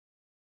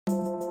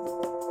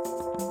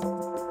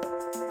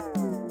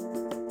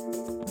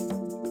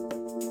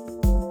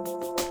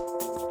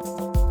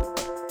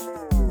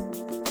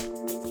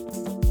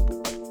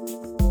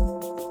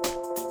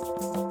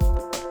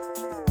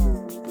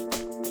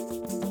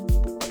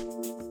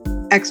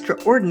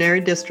Extraordinary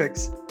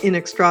Districts in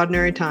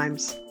Extraordinary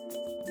Times.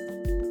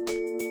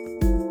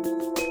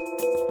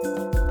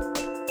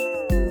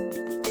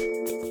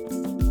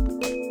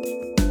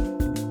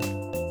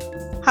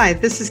 Hi,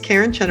 this is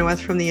Karen Chenoweth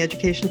from the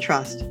Education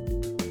Trust.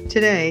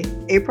 Today,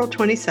 April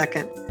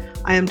 22nd,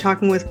 I am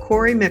talking with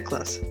Corey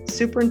Miklas,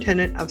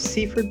 Superintendent of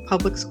Seaford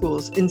Public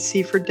Schools in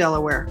Seaford,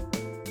 Delaware.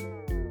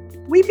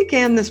 We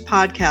began this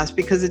podcast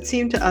because it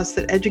seemed to us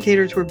that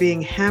educators were being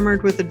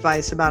hammered with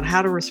advice about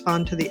how to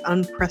respond to the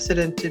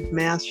unprecedented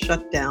mass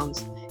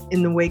shutdowns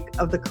in the wake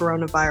of the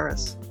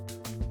coronavirus.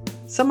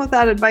 Some of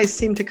that advice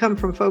seemed to come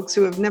from folks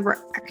who have never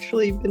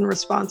actually been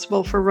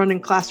responsible for running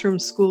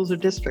classrooms, schools, or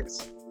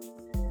districts.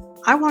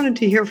 I wanted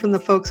to hear from the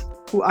folks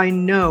who I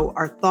know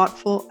are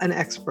thoughtful and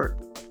expert.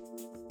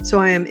 So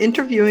I am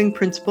interviewing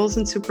principals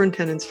and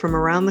superintendents from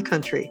around the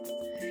country,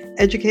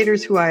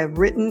 educators who I have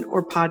written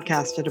or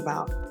podcasted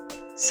about.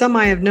 Some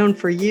I have known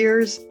for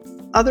years,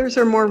 others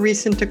are more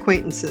recent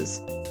acquaintances.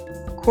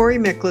 Corey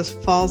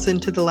Miklas falls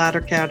into the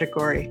latter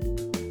category.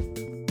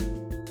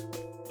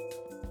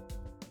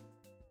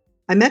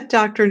 I met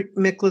Dr.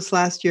 Miklas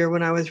last year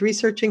when I was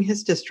researching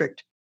his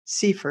district,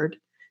 Seaford,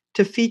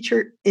 to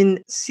feature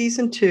in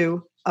Season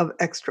 2 of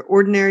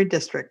Extraordinary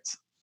Districts.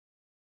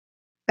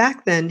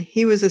 Back then,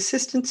 he was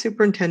Assistant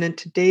Superintendent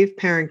to Dave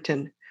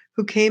Parrington,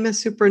 who came as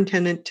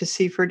Superintendent to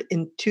Seaford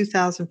in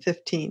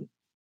 2015.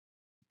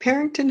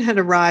 Parrington had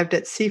arrived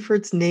at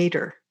Seaford's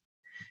nadir.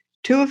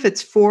 2 of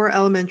its 4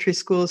 elementary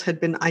schools had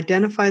been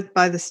identified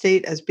by the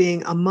state as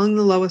being among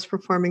the lowest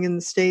performing in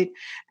the state,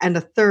 and a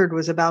third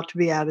was about to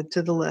be added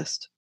to the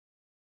list.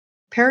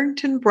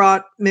 Parrington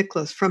brought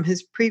Miklas from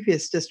his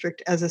previous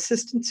district as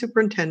Assistant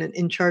Superintendent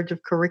in charge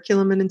of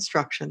curriculum and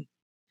instruction.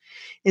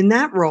 In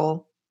that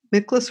role,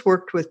 Miklas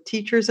worked with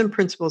teachers and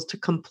principals to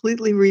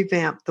completely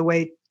revamp the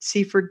way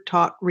Seaford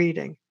taught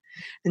reading,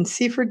 and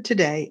Seaford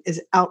today is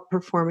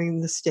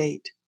outperforming the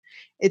state.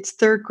 Its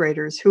third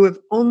graders, who have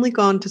only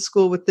gone to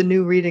school with the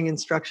new reading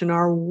instruction,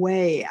 are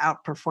way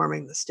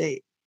outperforming the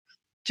state.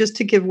 Just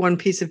to give one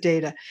piece of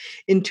data,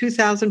 in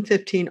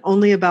 2015,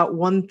 only about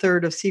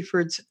 1/3 of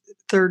Seaford's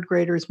third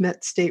graders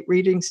met state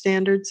reading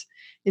standards.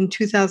 In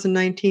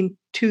 2019,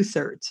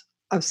 2/3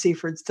 of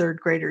Seaford's third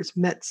graders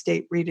met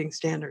state reading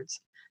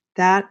standards.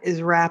 That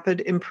is rapid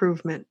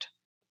improvement.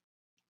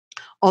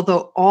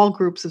 Although all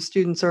groups of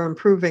students are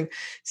improving,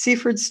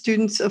 Seaford's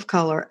students of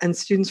color and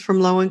students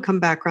from low-income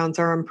backgrounds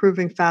are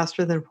improving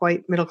faster than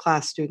white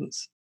middle-class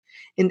students.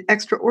 In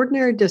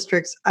Extraordinary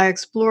Districts, I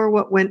explore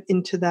what went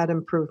into that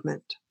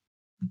improvement.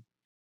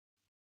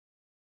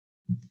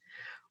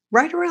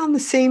 Right around the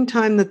same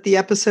time that the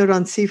episode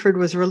on Seaford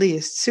was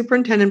released,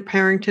 Superintendent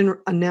Parrington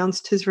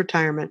announced his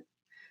retirement.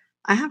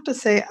 I have to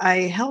say,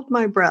 I held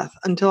my breath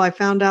until I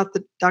found out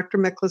that Dr.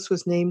 Miklas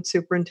was named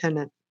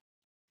superintendent.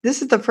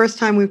 This is the first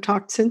time we've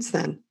talked since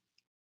then.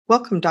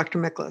 Welcome, Dr.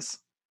 Miklas.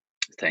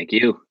 Thank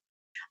you.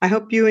 I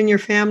hope you and your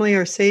family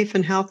are safe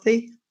and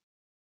healthy.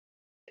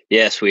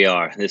 Yes, we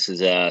are. This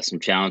is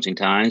some challenging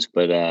times,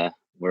 but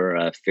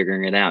we're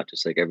figuring it out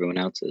just like everyone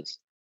else is.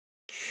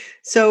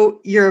 So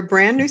you're a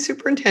brand new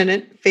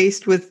superintendent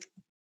faced with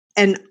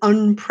an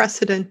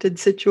unprecedented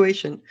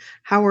situation.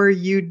 How are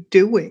you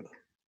doing?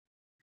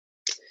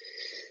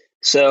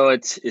 So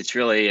it's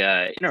really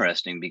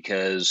interesting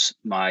because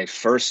my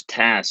first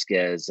task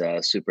as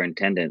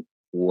superintendent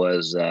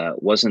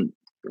wasn't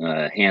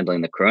handling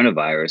the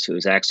coronavirus. It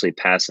was actually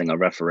passing a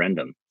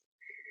referendum.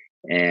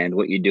 And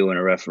what you do in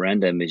a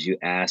referendum is you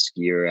ask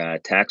your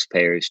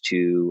taxpayers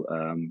to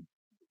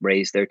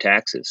raise their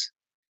taxes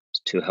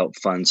to help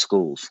fund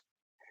schools.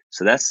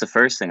 So that's the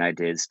first thing I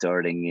did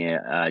starting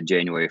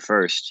January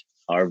 1st.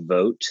 Our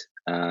vote,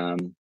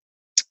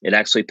 it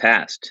actually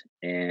passed.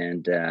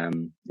 And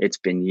it's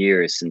been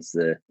years since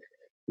the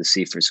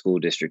Seaford School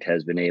District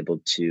has been able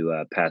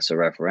to pass a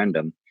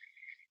referendum.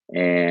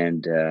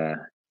 And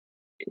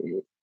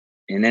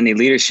in any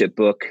leadership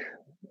book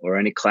or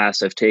any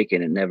class I've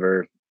taken,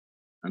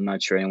 I'm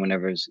not sure anyone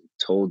ever has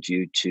told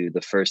you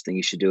the first thing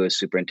you should do as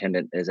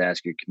superintendent is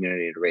ask your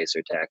community to raise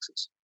their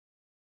taxes.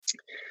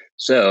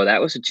 So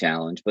that was a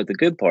challenge. But the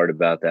good part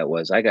about that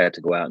was I got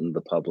to go out in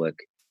the public,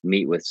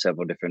 meet with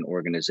several different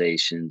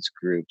organizations,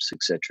 groups,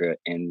 etc.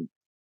 And,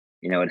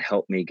 it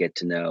helped me get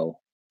to know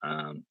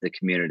the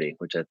community,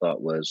 which I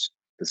thought was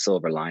the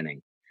silver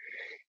lining.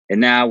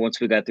 And now, once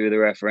we got through the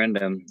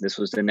referendum, this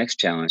was the next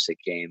challenge that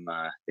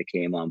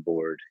came on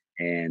board.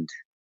 And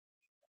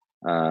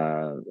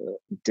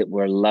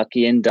we're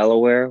lucky in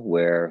Delaware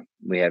where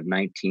we have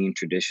 19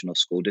 traditional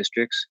school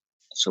districts.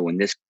 So when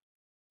this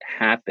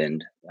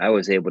happened, I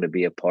was able to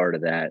be a part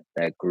of that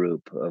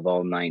group of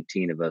all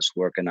 19 of us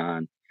working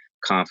on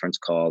conference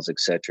calls,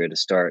 etc., to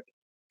start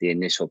the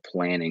initial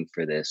planning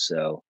for this.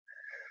 So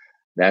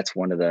that's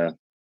one of the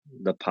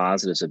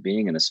positives of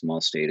being in a small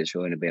state is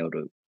really to be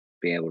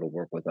able to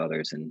work with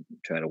others and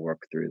try to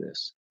work through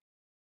this.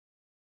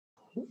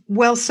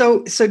 Well,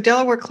 so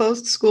Delaware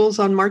closed schools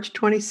on March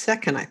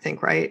 22nd, I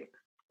think, right?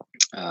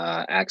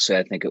 Actually,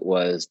 I think it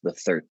was the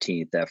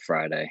 13th, that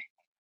Friday.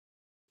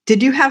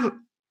 Did you have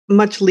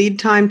much lead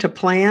time to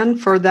plan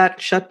for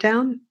that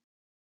shutdown?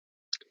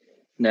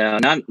 No,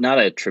 not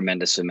a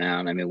tremendous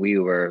amount. I mean, we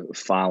were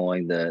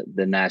following the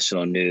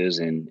national news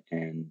and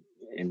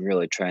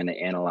really trying to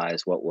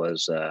analyze what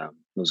was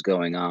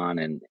going on,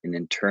 and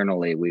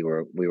internally we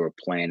were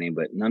planning,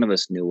 but none of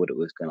us knew what it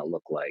was going to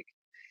look like.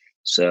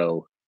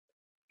 So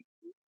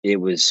it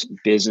was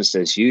business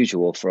as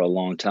usual for a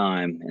long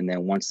time, and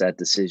then once that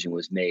decision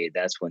was made,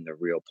 that's when the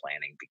real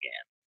planning began.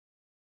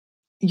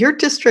 Your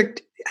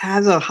district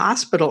has a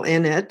hospital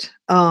in it,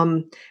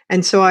 and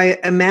so I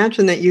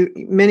imagine that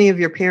many of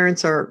your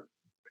parents are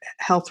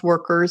health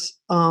workers.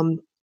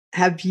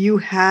 Have you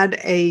had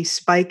a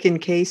spike in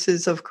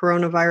cases of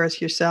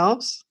coronavirus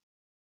yourselves?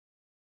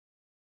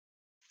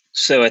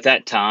 So at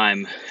that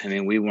time, I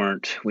mean, we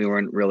weren't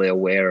really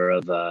aware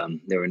of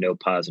there were no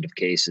positive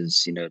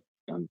cases,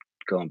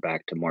 going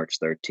back to March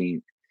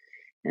 13th.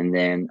 And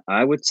then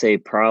I would say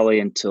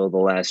probably until the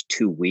last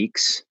 2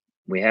 weeks,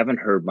 we haven't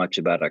heard much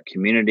about our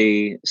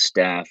community,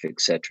 staff,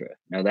 etc.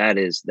 Now that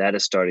is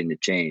starting to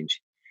change.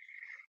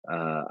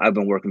 I've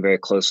been working very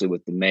closely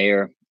with the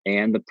mayor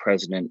and the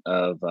president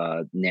of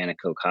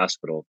Nanacoke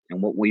Hospital,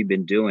 and what we've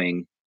been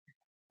doing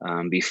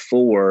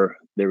before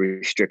the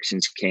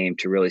restrictions came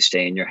to really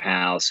stay in your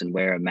house and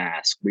wear a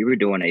mask. We were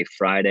doing a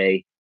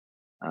Friday,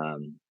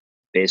 um,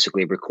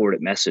 basically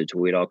recorded message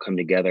where we'd all come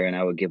together and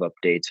I would give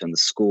updates on the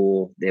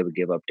school, they would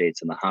give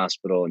updates on the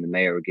hospital, and the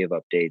mayor would give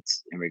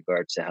updates in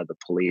regards to how the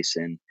police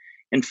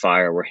and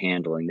fire were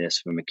handling this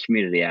from a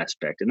community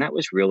aspect. And that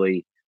was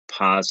really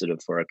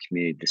positive for our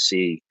community to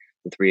see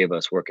the three of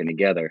us working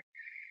together.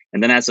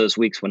 And then as those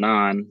weeks went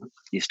on,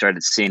 you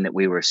started seeing that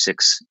we were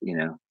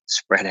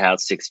spread out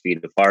 6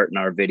 feet apart in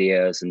our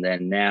videos. And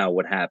then now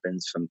what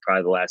happens from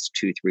probably the last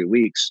 2, 3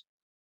 weeks,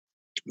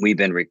 we've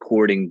been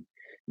recording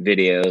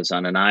videos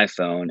on an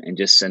iPhone and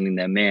just sending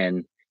them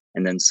in.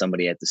 And then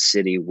somebody at the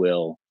city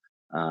will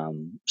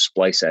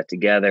splice that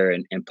together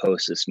and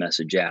post this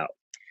message out.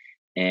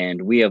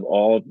 And we have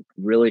all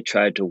really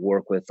tried to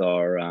work with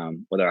our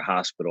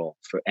hospital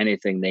for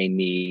anything they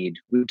need.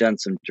 We've done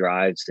some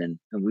drives and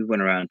we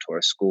went around to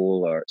our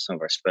school or some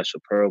of our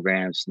special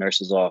programs,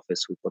 nurse's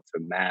office. We've looked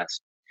for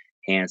masks,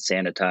 hand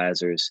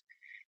sanitizers,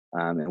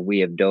 and we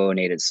have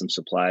donated some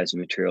supplies and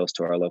materials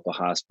to our local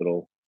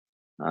hospital.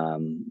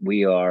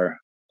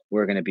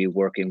 We're going to be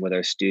working with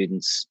our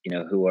students,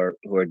 who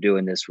are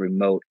doing this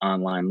remote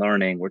online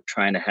learning. We're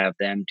trying to have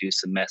them do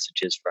some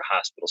messages for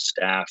hospital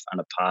staff on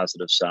a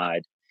positive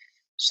side.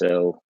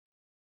 So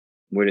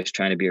we're just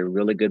trying to be a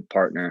really good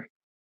partner.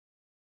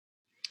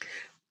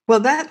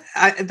 Well,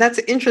 that's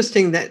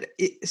interesting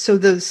so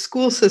the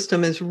school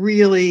system is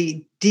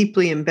really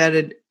deeply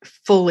embedded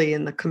fully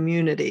in the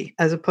community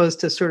as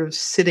opposed to sort of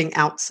sitting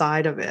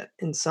outside of it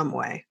in some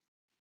way.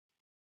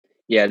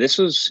 Yeah, this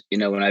was,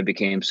 when I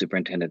became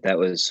superintendent, that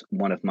was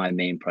one of my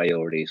main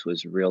priorities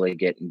was really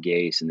get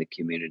engaged in the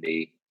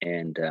community.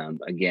 And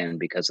again,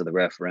 because of the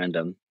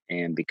referendum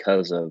and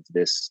because of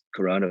this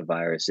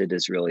coronavirus, it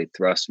has really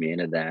thrust me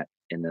into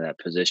that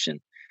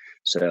position.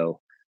 So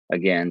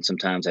again,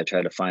 sometimes I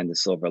try to find the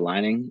silver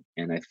lining,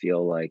 and I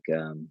feel like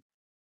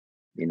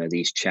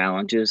these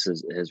challenges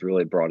has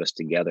really brought us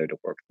together to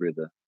work through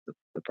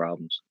the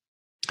problems.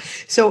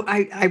 So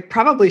I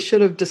probably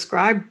should have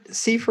described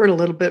Seaford a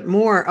little bit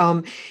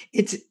more.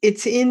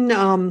 It's in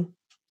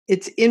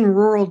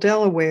rural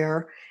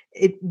Delaware.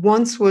 It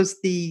once was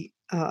the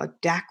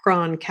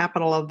Dacron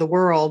capital of the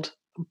world.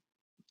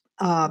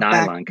 Back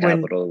Nylon when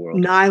capital of the world.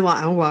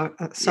 nylon. Oh,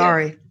 Yeah.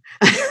 sorry,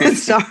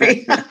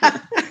 sorry.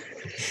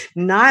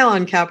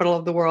 Nylon capital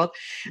of the world.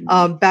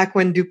 Mhm. Back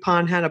when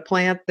DuPont had a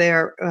plant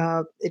there,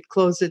 it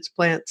closed its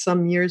plant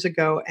some years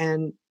ago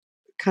and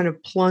kind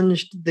of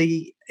plunged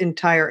the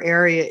entire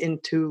area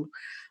into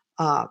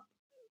uh,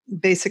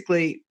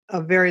 basically a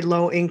very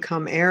low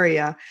income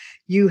area.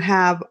 You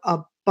have a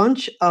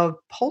bunch of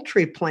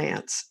poultry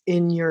plants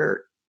in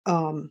your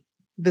um,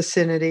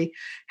 vicinity.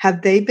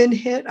 Have they been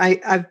hit?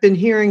 I've been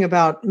hearing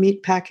about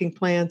meat packing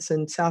plants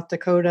in South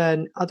Dakota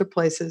and other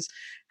places.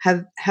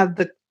 Have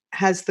the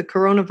Has the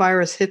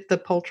coronavirus hit the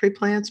poultry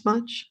plants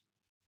much?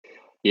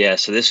 Yeah,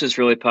 so this has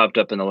really popped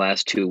up in the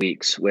last 2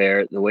 weeks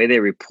where the way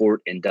they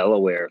report in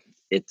Delaware,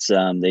 it's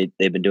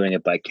they've been doing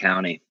it by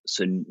county.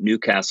 So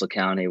Newcastle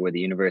County, where the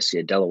University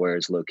of Delaware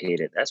is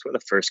located, that's where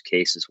the first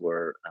cases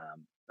were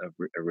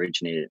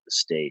originated in the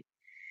state,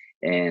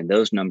 and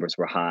those numbers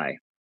were high.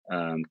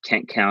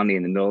 Kent County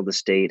in the middle of the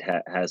state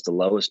has the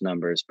lowest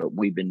numbers, but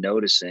we've been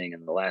noticing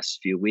in the last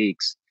few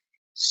weeks,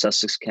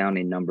 Sussex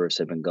County numbers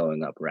have been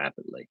going up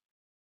rapidly.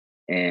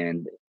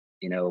 And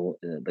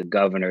the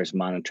governor's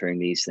monitoring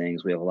these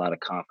things. We have a lot of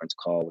conference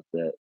call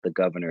with the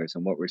governors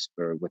and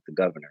or with the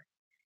governor.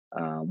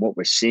 What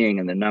we're seeing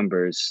in the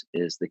numbers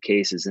is the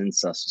cases in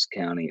Sussex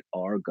County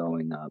are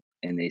going up,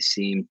 and they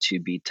seem to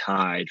be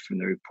tied from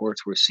the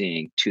reports we're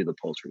seeing to the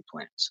poultry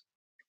plants.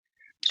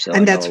 So I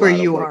And know a that's where lot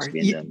of you work's are.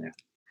 being done there.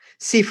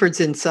 Seaford's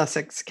in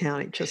Sussex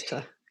County, just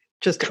to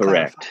clarify.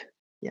 Correct.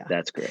 Yeah.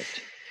 That's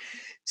correct.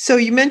 So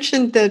you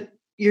mentioned that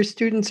your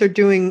students are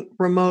doing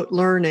remote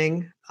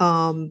learning.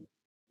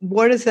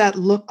 what does that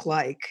look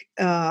like?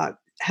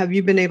 Have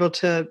you been able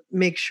to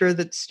make sure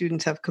that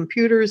students have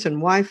computers and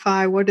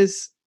Wi-Fi?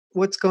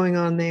 What's going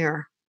on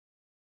there?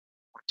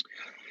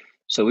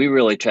 So we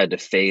really tried to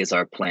phase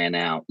our plan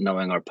out,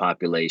 knowing our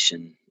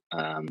population.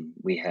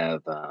 We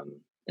have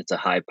it's a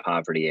high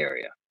poverty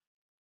area,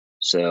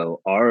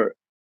 so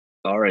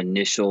our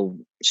initial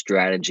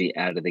strategy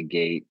out of the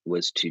gate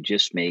was to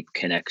just make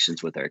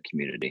connections with our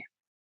community.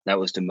 That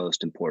was the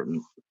most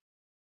important,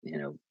 you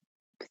know,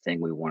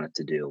 thing we wanted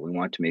to do. We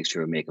wanted to make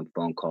sure we're making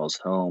phone calls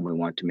home. We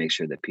wanted to make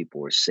sure that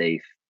people were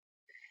safe,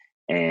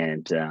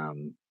 and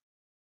and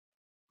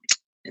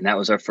that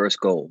was our first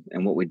goal.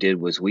 And what we did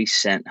was we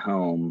sent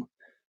home.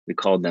 We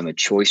called them a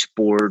choice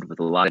board with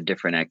a lot of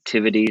different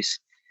activities,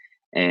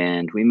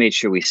 and we made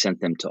sure we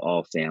sent them to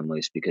all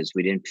families because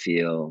we didn't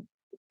feel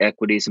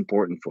equity is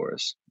important for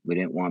us. We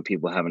didn't want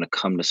people having to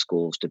come to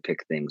schools to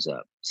pick things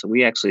up. So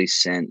we actually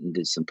sent and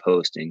did some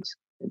postings,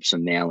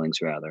 some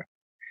mailings rather.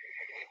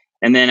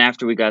 And then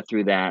after we got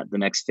through that, the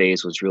next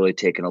phase was really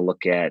taking a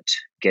look at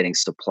getting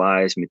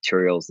supplies,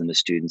 materials in the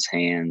students'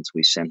 hands.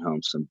 We sent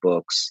home some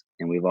books,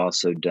 and we've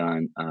also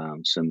done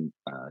some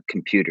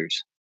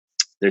computers.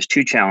 There's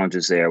two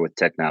challenges there with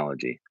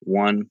technology.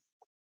 One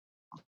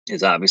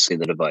is obviously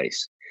the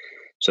device.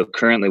 So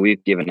currently,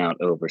 we've given out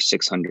over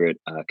 600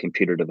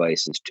 computer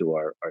devices to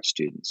our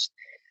students.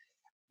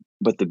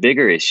 But the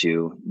bigger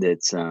issue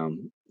that's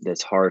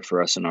hard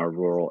for us in our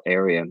rural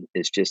area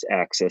is just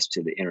access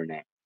to the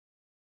internet.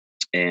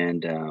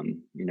 And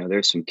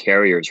there's some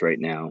carriers right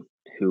now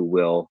who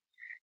will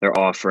they're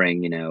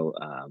offering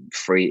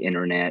free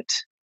internet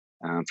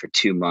for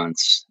 2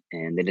 months,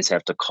 and they just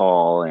have to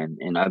call.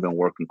 And I've been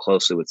working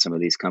closely with some of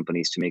these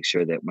companies to make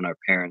sure that when our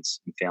parents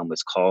and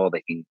families call,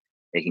 they can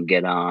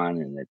get on,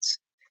 and it's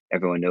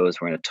everyone knows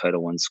we're in a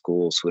Title I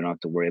school, so we don't have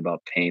to worry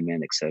about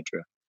payment, etc.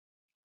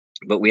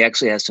 But we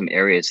actually have some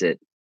areas that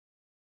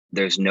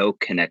there's no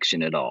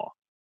connection at all.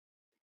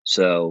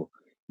 So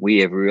we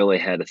have really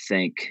had to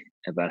think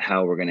about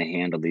how we're going to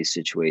handle these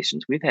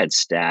situations. We've had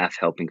staff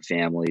helping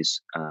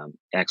families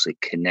actually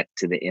connect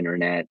to the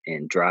internet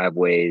in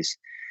driveways.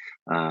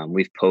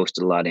 We've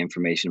posted a lot of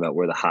information about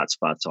where the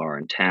hotspots are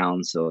in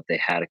town. So if they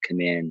had to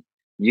come in,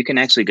 you can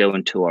actually go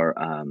into our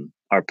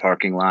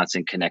parking lots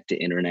and connect to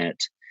internet.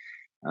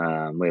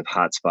 We have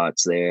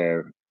hotspots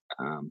there.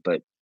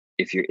 But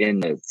if you're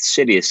in the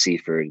city of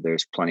Seaford,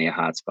 there's plenty of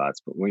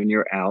hotspots. But when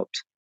you're out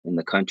in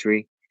the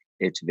country,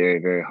 it's very,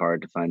 very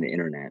hard to find the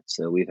internet.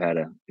 So we've had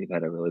to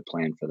really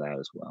plan for that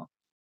as well.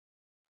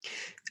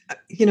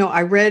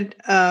 I read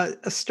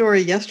a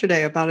story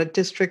yesterday about a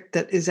district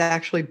that is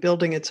actually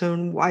building its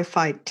own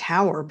Wi-Fi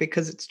tower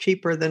because it's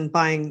cheaper than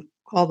buying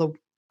all the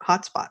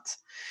hotspots.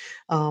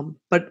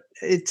 But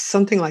it's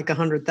something like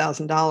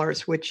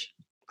 $100,000, which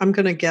I'm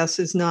going to guess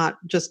is not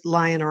just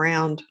lying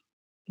around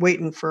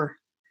waiting for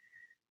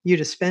you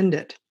to spend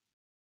it.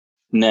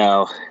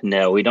 No,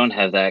 no, we don't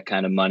have that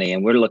kind of money.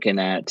 And we're looking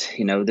at,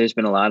 there's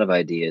been a lot of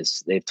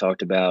ideas. They've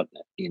talked about,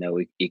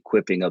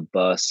 equipping a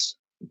bus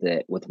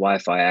that with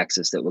Wi-Fi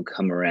access that would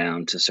come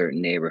around to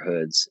certain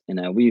neighborhoods.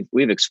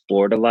 We've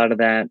explored a lot of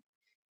that,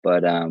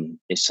 but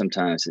it's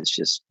sometimes it's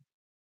just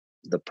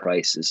the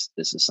price is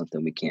this is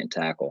something we can't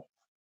tackle.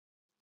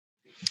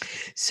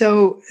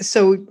 So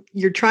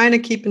you're trying to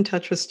keep in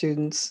touch with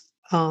students,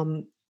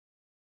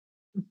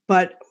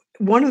 but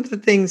one of the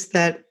things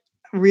that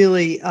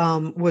really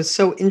was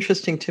so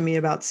interesting to me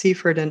about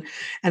Seaford,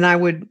 and I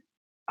would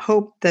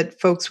hope that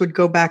folks would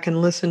go back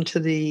and listen to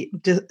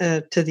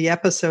the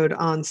episode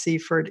on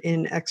Seaford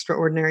in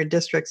Extraordinary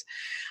Districts.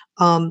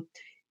 Um,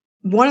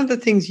 One of the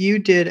things you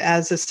did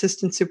as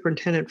assistant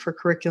superintendent for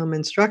curriculum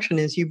instruction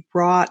is you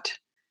brought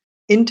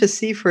into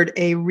Seaford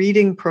a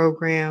reading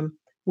program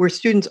where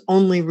students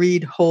only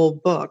read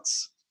whole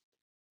books.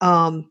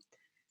 Um,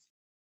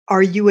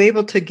 are you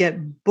able to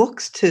get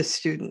books to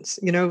students?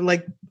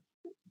 Like,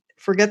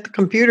 forget the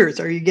computers.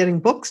 Are you getting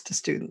books to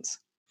students?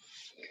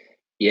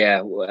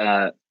 Yeah,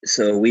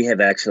 so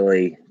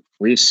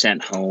we've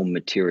sent home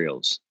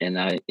materials, and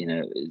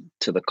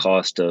to the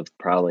cost of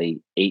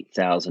probably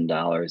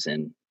 $8,000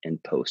 in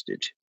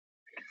postage.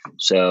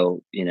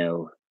 So,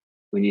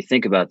 when you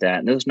think about that,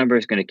 and those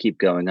numbers are going to keep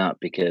going up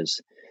because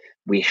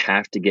we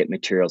have to get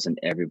materials in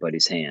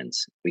everybody's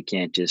hands. We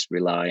can't just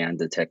rely on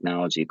the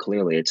technology.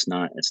 Clearly, it's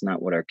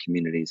not what our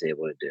community is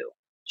able to do.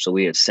 So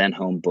we have sent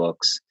home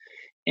books,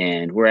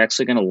 and we're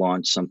actually going to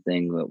launch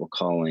something that we're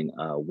calling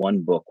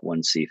One Book,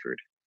 One Seaford.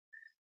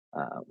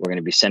 We're going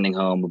to be sending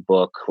home a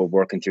book. We're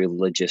working through the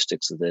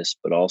logistics of this,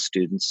 but all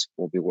students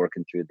will be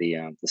working through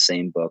the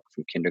same book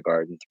from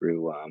kindergarten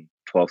through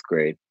 12th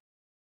grade.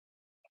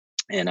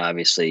 And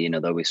obviously,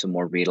 there'll be some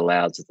more read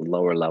alouds at the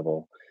lower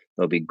level.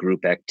 There'll be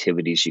group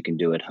activities you can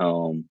do at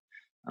home,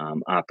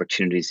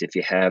 opportunities if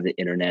you have the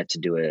internet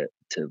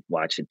to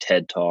watch a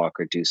TED talk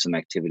or do some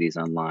activities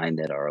online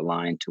that are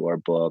aligned to our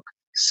book,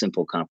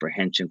 simple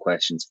comprehension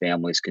questions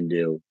families can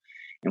do.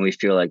 And we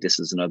feel like this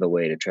is another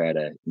way to try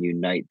to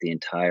unite the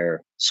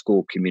entire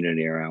school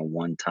community around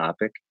one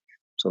topic.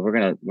 So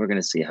we're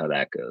gonna see how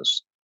that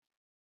goes.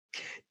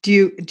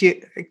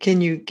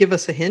 Can you give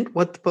us a hint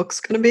what the book's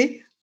going to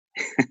be?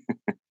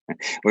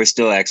 We're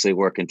still actually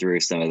working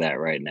through some of that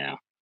right now.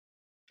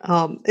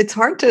 It's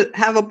hard to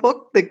have a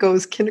book that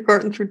goes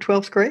kindergarten through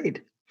 12th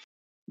grade.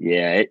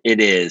 Yeah,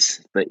 it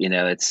is, but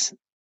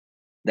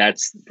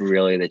that's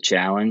really the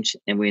challenge,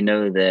 and we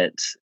know that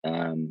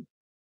um,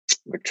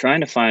 we're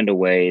trying to find a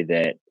way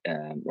that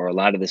or a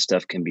lot of this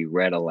stuff can be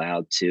read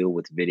aloud too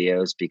with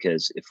videos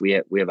because if we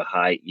have a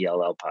high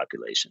ELL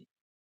population,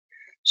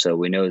 so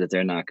we know that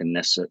they're not going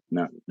to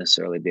not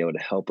necessarily be able to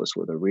help us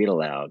with a read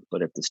aloud,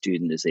 but if the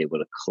student is able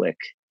to click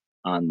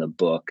on the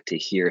book to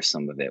hear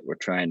some of it, we're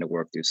trying to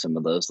work through some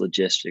of those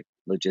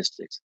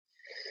logistics.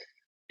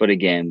 But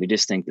again, we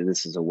just think that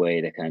this is a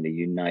way to kind of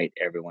unite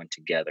everyone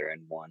together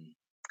in one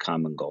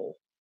common goal.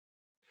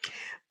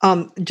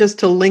 Just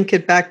to link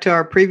it back to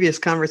our previous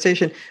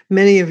conversation,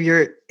 many of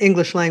your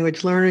English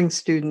language learning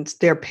students,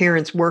 their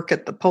parents work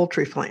at the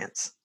poultry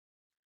plants.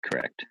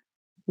 Correct.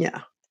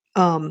 Yeah.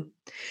 Um,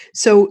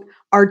 so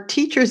are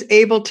teachers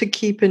able to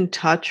keep in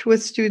touch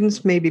with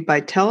students maybe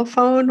by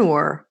telephone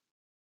or?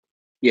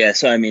 Yeah,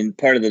 so I mean,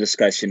 part of the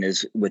discussion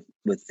is with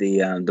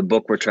the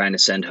book we're trying to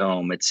send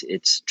home.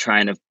 It's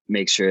trying to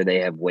make sure they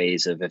have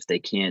ways of if they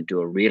can't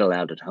do a read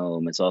aloud at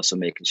home, it's also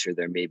making sure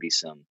there may be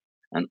some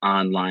an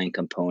online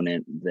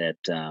component that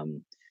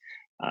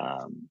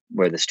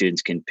where the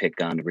students can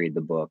pick on to read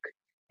the book.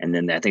 And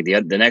then I think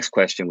the next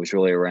question was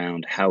really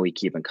around how we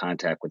keep in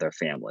contact with our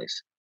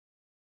families.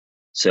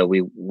 So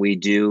we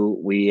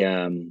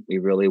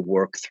really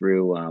work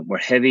through.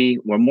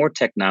 We're more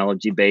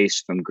technology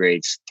based from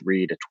grades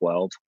 3 to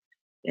 12,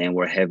 and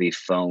we're heavy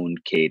phone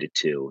K to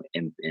 2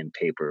 in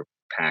paper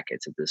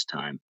packets at this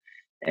time.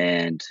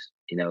 And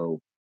you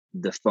know,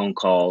 the phone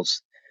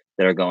calls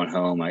that are going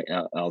home,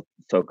 I'll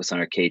focus on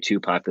our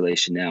K2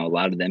 population now. A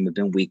lot of them have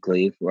been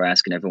weekly. We're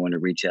asking everyone to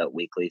reach out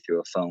weekly through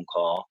a phone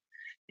call,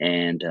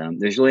 and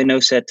there's really no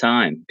set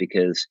time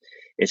because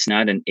it's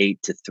not an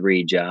 8 to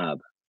 3 job.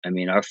 I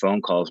mean, our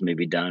phone calls may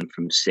be done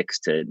from 6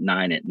 to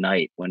 9 at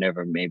night,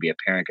 whenever maybe a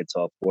parent gets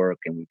off work,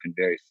 and we've been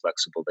very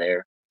flexible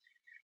there.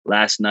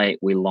 Last night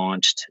we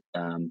launched.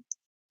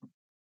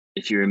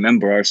 If you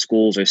remember, our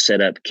schools are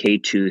set up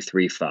K2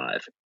 3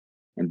 5,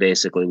 and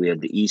basically we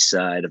have the east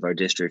side of our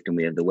district and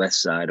we have the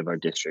west side of our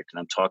district. And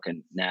I'm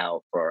talking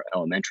now for our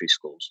elementary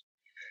schools.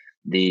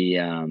 The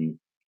um,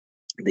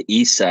 the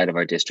east side of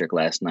our district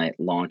last night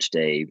launched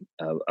a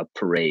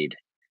parade,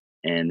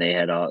 and they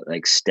had all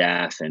like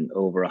staff and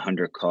over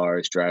 100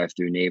 cars drive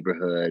through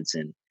neighborhoods,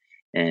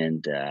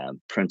 and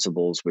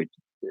principals were.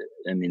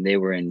 I mean, they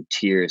were in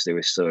tears. They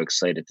were so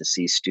excited to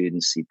see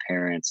students, see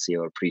parents, see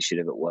how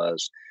appreciative it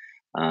was.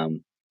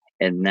 Um,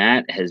 and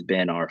that has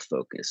been our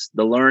focus.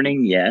 The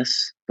learning,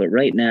 yes, but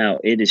right now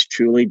it is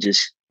truly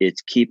just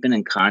it's keeping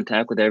in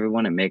contact with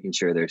everyone and making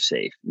sure they're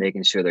safe,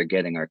 making sure they're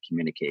getting our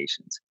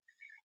communications.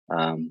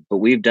 But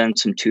we've done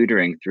some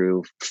tutoring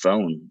through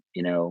phone.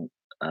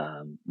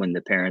 When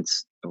the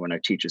parents or when our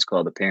teachers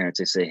call the parents,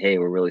 they say, "Hey,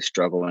 we're really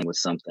struggling with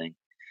something."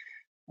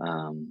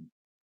 Um,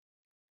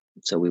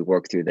 so we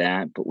work through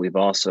that, but we've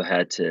also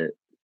had to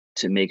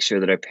make sure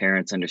that our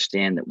parents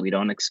understand that we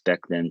don't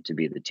expect them to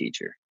be the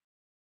teacher,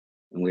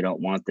 and we don't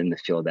want them to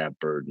feel that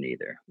burden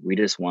either. We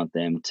just want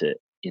them to,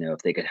 if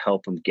they could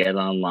help them get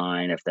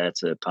online, if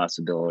that's a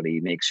possibility,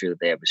 make sure that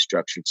they have a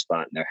structured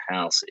spot in their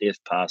house, if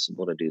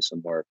possible, to do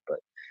some work. But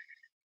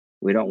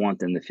we don't want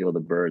them to feel the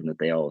burden that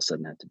they all of a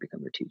sudden have to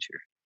become a teacher.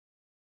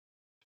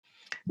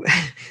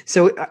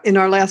 So in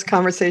our last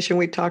conversation,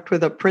 we talked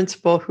with a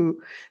principal who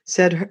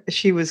said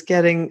she was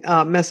getting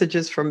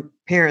messages from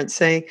parents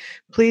saying,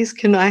 "Please,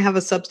 can I have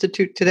a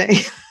substitute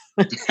today?"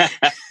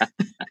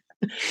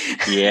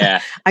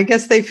 Yeah. I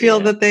guess they feel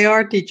Yeah. that they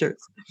are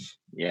teachers.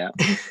 Yeah.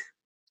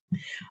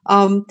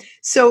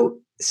 So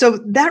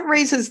that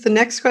raises the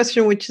next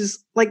question, which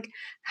is like,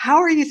 how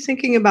are you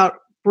thinking about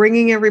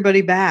bringing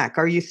everybody back?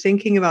 Are you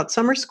thinking about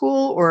summer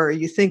school, or are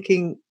you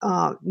thinking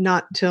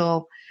not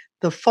till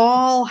the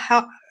fall?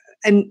 How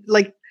and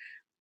like,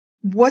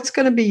 what's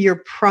going to be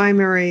your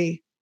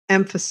primary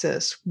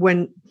emphasis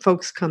when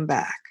folks come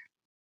back?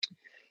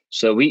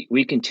 So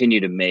we continue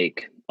to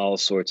make all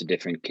sorts of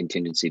different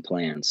contingency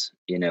plans.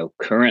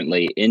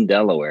 Currently in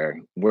Delaware,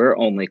 we're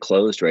only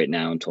closed right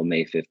now until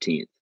May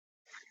 15th.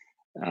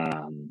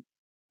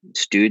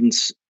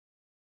 Students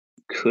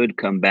could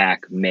come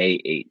back May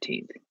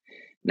 18th.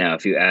 Now,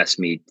 if you ask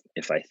me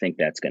if I think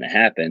that's going to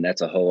happen,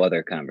 that's a whole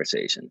other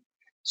conversation.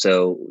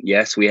 So,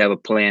 yes, we have a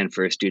plan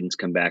for students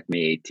come back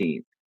May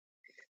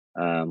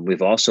 18th.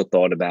 We've also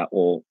thought about,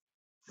 well,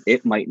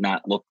 it might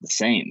not look the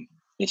same.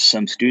 If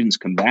some students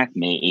come back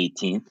May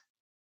 18th,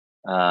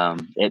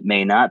 it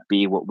may not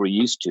be what we're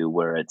used to,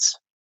 where it's,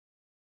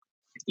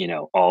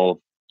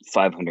 all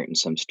 500 and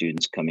some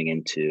students coming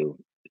into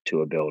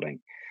a building.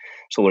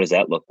 So what does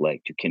that look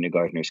like? Do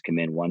kindergartners come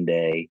in one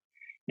day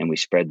and we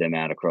spread them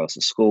out across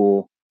the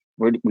school?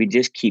 We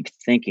just keep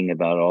thinking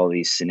about all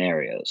these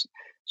scenarios.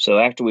 So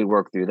after we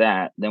work through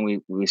that, then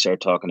we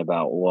start talking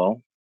about,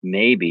 well,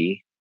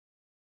 maybe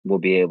we'll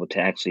be able to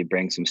actually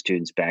bring some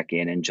students back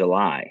in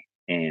July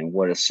and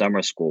what does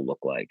summer school look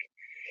like?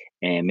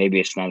 And maybe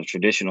it's not a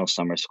traditional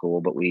summer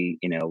school, but we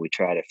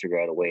try to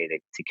figure out a way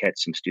to catch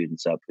some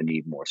students up who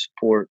need more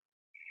support.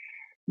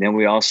 Then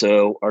we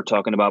also are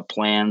talking about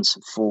plans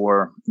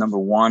for number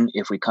one,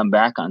 if we come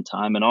back on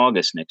time in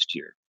August next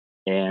year,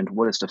 and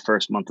what does the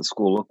first month of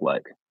school look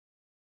like?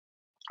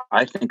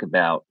 I think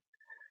about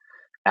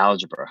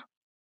algebra,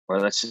 or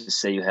let's just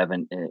say you have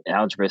an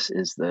algebra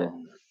is the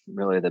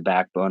really the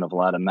backbone of a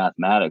lot of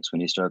mathematics when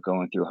you start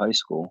going through high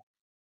school.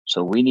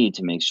 So we need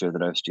to make sure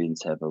that our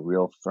students have a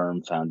real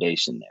firm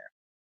foundation there.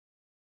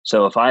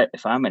 So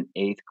if I'm an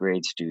eighth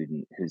grade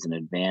student who's an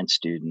advanced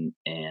student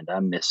and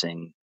I'm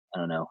missing, I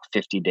don't know,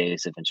 50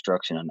 days of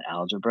instruction on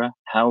algebra,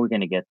 how are we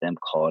going to get them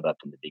caught up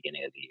in the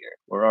beginning of the year?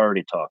 We're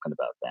already talking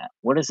about that.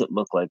 What does it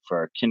look like for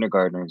our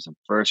kindergartners and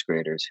first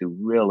graders who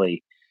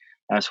really,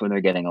 that's when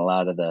they're getting a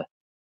lot of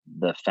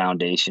the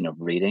foundation of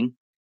reading?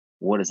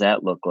 What does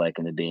that look like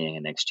in the beginning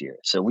of next year?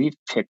 So we've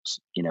picked,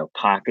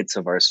 pockets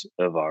of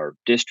our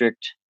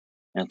district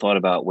and thought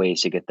about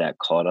ways to get that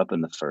caught up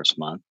in the first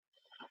month.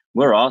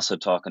 We're also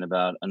talking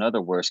about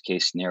another worst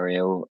case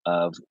scenario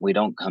of we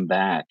don't come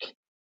back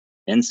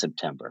in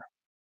September,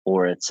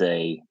 or it's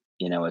a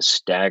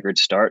staggered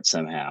start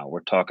somehow.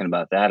 We're talking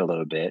about that a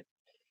little bit.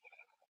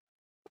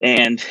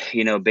 And,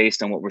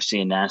 based on what we're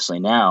seeing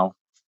nationally now,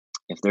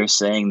 if they're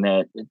saying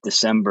that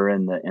December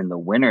and the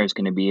winter is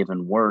going to be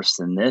even worse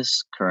than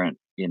this current,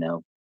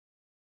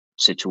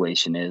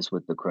 situation is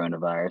with the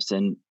coronavirus,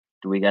 then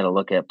do we got to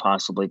look at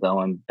possibly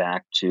going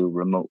back to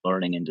remote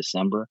learning in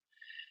December?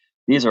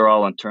 These are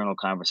all internal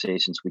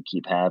conversations we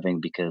keep having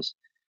because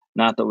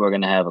not that we're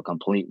going to have a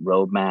complete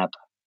roadmap,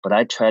 but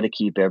I try to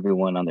keep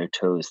everyone on their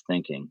toes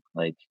thinking.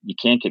 Like you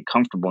can't get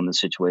comfortable in this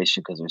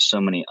situation because there's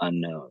so many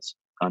unknowns.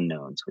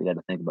 Unknowns. We got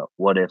to think about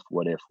what if,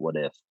 what if, what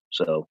if.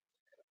 So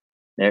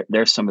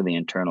there's some of the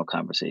internal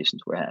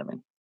conversations we're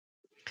having.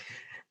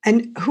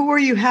 And who are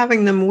you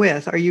having them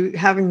with? Are you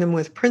having them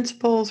with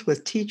principals,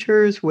 with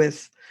teachers,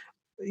 with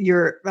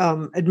your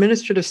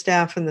administrative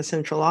staff in the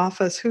central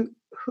office?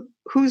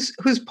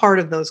 Who's part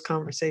of those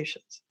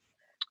conversations?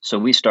 So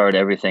we start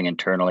everything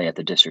internally at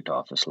the district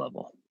office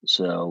level.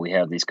 So we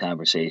have these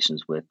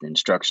conversations with the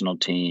instructional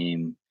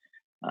team,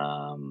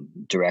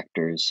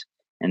 directors,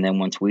 and then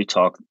once we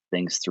talk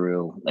things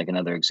through, like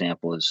another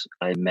example is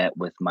I met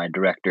with my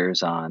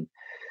directors on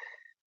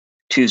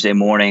Tuesday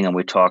morning and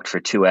we talked for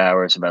 2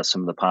 hours about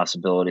some of the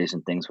possibilities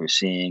and things we're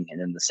seeing.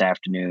 And then this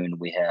afternoon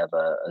we have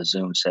a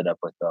Zoom set up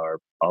with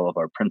all of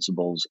our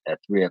principals at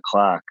 3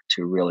 o'clock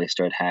to really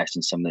start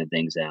hashing some of the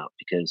things out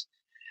because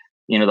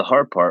the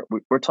hard part,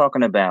 we're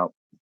talking about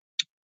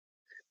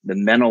the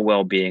mental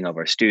well-being of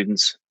our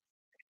students,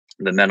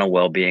 the mental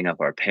well-being of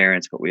our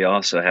parents, but we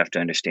also have to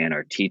understand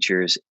our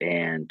teachers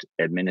and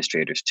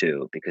administrators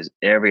too, because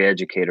every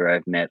educator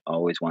I've met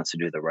always wants to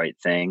do the right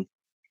thing.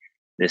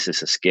 This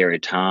is a scary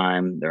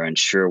time. They're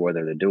unsure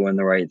whether they're doing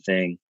the right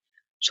thing.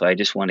 So I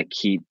just want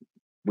to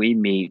we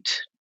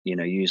meet,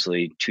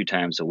 usually 2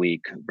 times a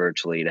week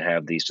virtually to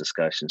have these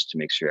discussions to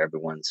make sure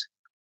everyone's,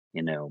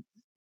 you know,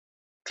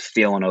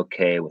 feeling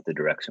okay with the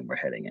direction we're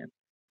heading in.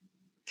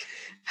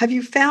 Have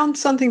you found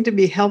something to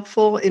be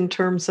helpful in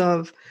terms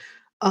of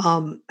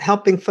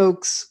helping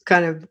folks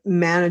kind of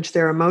manage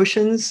their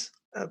emotions,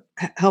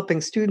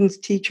 helping students,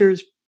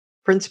 teachers,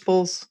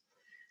 principals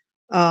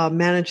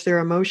manage their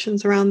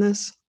emotions around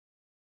this?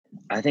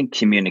 I think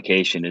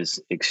communication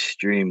is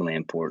extremely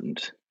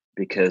important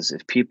because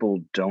if people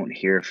don't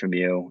hear from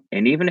you,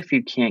 and even if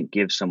you can't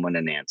give someone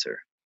an answer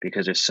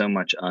because there's so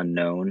much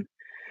unknown,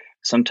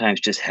 sometimes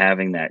just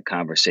having that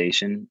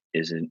conversation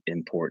is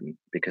important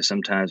because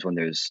sometimes when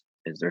there's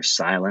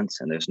silence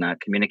and there's not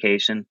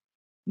communication,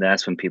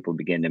 that's when people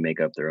begin to make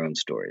up their own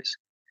stories.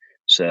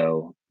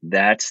 So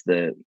that's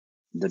the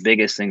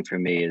biggest thing for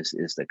me is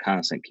the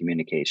constant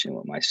communication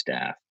with my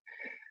staff.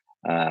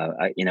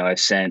 I've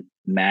sent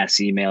mass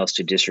emails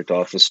to district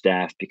office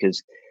staff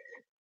because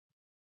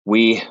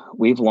we've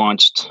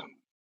launched.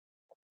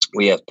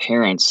 We have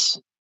parents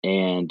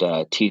and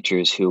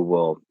teachers who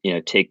will,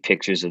 take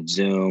pictures of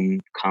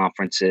Zoom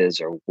conferences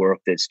or work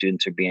that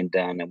students are being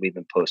done, and we've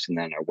been posting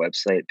that on our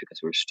website because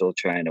we're still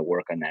trying to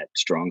work on that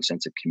strong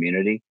sense of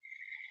community.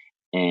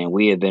 And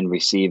we have been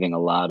receiving a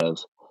lot of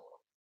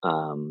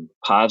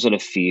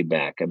positive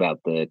feedback about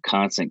the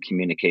constant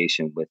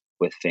communication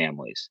with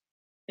families,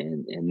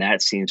 and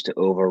that seems to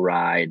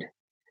override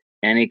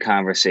any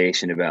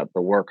conversation about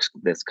the work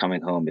that's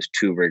coming home is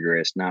too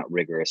rigorous, not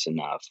rigorous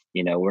enough.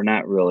 We're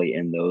not really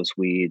in those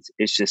weeds.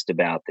 It's just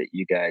about that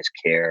you guys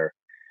care.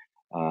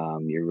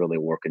 You're really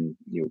working.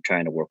 You're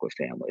trying to work with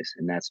families,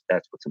 and that's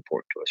what's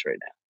important to us right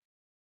now.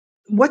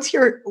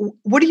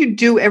 What do you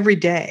do every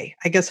day?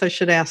 I guess I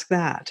should ask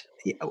that.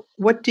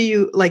 What do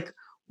you like?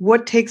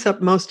 What takes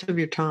up most of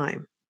your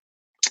time?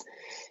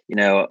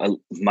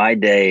 My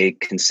day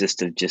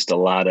consists of just a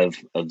lot of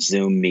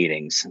Zoom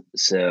meetings.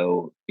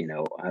 So,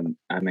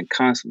 I'm in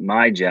constant.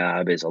 My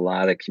job is a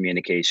lot of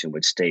communication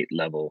with state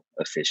level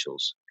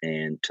officials,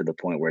 and to the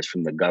point where it's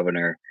from the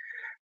governor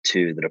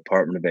to the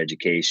Department of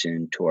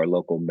Education to our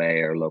local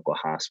mayor, local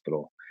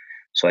hospital.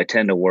 So I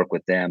tend to work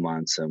with them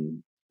on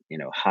some,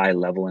 high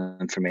level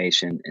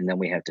information, and then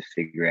we have to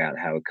figure out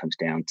how it comes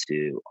down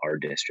to our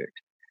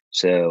district.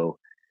 So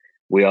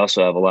we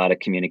also have a lot of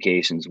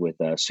communications with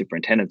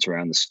superintendents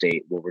around the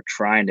state where we're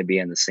trying to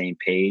be on the same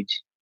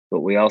page,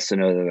 but we also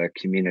know that our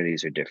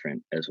communities are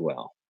different as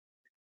well.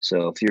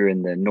 So if you're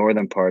in the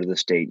northern part of the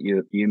state,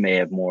 you may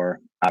have more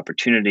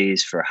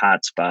opportunities for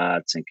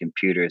hotspots and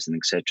computers and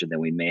et cetera than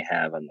we may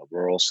have on the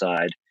rural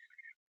side.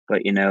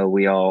 But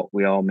we all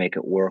make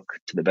it work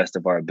to the best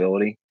of our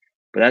ability.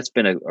 But that's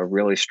been a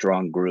really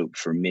strong group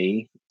for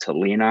me to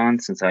lean on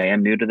since I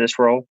am new to this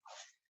role.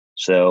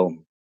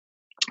 So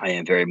I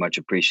am very much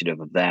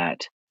appreciative of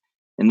that.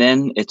 And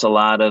then it's a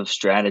lot of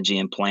strategy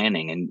and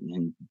planning,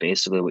 and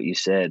basically what you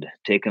said,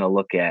 taking a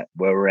look at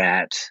where we're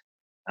at.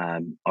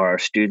 Are our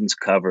students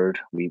covered?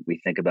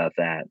 We think about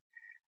that.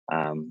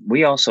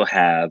 We also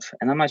have,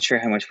 and I'm not sure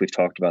how much we've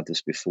talked about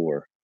this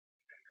before.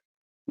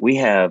 We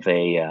have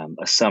a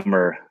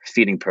summer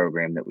feeding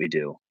program that we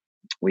do.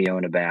 We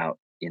own about,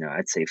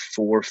 I'd say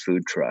 4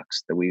 food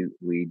trucks that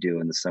we do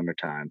in the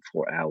summertime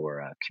for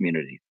our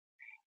community.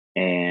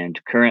 And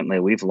currently,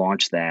 we've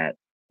launched that.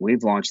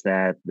 We've launched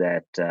that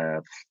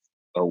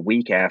a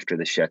week after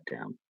the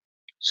shutdown.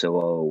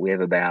 So we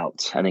have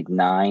about, I think,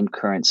 9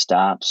 current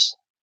stops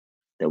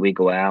that we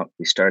go out.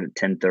 We start at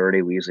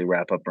 10:30. We usually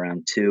wrap up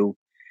around 2.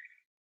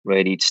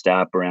 Right, each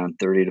stop around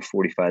 30 to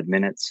 45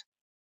 minutes.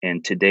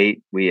 And to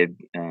date, we have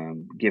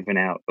given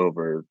out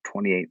over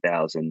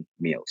 28,000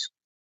 meals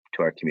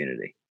to our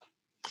community.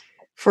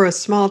 For a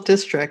small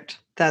district,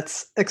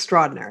 that's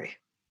extraordinary.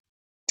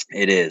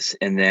 It is.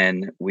 And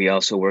then we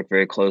also work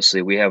very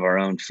closely. We have our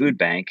own food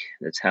bank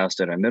that's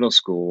housed at our middle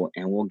school,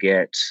 and we'll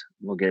get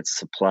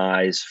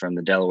supplies from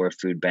the Delaware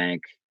Food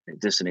Bank.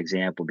 Just an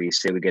example would be,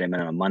 say we get them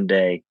in on a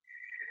Monday,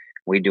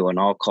 we do an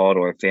all call to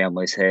our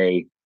families.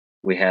 Hey,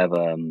 we have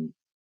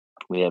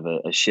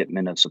a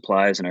shipment of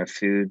supplies in our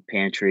food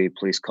pantry.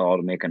 Please call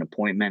to make an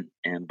appointment.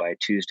 And by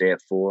Tuesday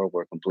at 4,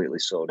 we're completely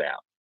sold out.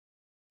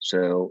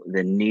 So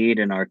the need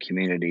in our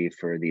community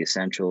for the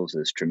essentials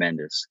is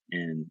tremendous.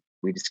 And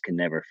we just can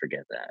never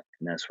forget that.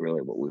 And that's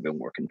really what we've been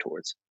working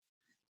towards.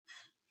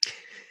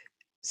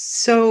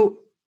 So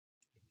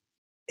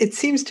it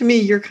seems to me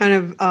you're kind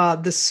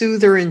of the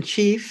soother in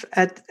chief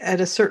at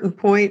a certain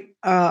point.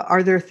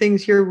 Are there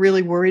things you're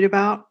really worried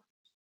about?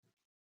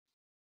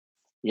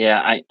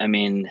 Yeah, I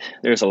mean,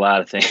 there's a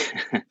lot of things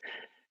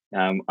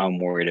I'm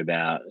worried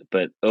about,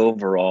 but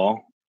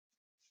overall,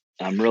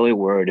 I'm really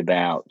worried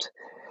about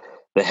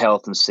the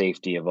health and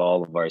safety of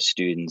all of our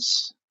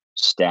students,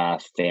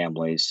 staff,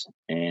 families,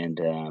 and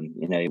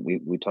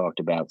we talked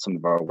about some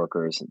of our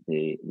workers,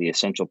 the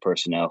essential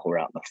personnel who are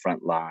out in the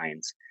front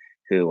lines,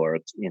 who are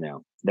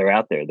they're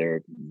out there,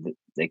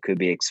 they could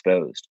be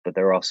exposed, but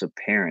they're also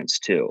parents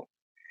too.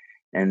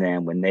 And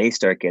then when they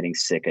start getting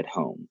sick at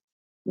home,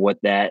 what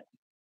that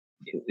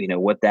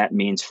what that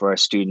means for our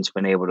students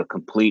being able to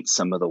complete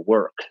some of the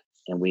work.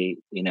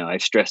 And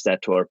I've stressed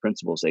that to our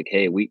principals, like,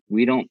 hey,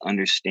 we don't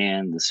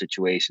understand the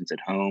situations at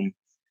home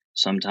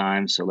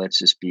sometimes, so let's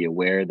just be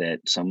aware that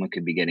someone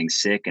could be getting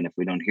sick, and if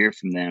we don't hear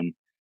from them,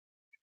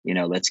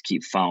 let's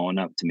keep following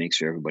up to make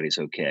sure everybody's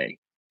okay.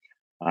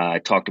 I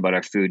talked about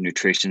our food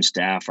nutrition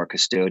staff, our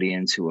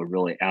custodians who are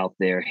really out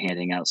there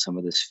handing out some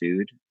of this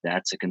food.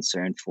 That's a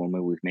concern for me.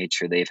 We've made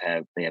sure they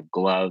have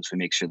gloves. We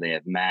make sure they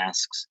have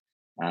masks.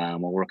 We're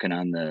working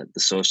on the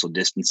social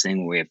distancing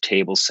where we have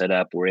tables set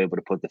up. We're able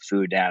to put the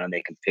food down and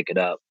they can pick it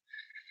up.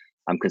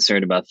 I'm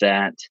concerned about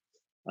that.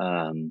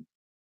 Um,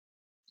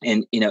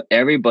 and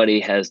everybody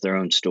has their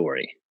own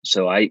story.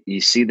 So you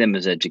see them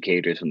as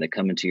educators when they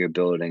come into your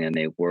building and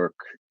they work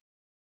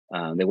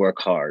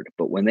hard,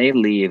 but when they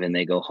leave and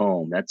they go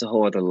home, that's a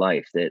whole other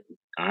life that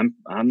I'm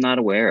not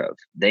aware of.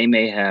 They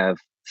may have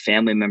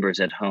family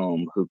members at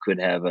home who could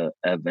have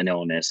an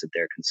illness that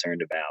they're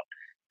concerned about,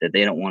 that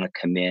they don't want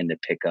to come in to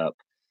pick up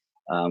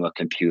a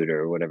computer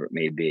or whatever it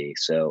may be.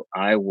 So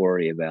I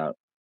worry about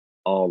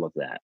all of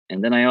that,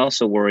 and then I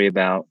also worry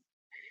about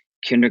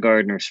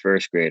kindergartners,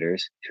 first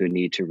graders who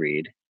need to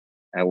read.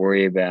 I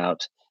worry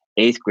about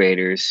eighth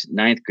graders,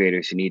 ninth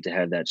graders who need to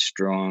have that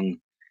strong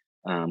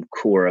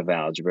core of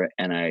algebra,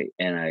 and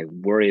I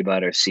worry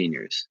about our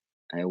seniors.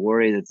 I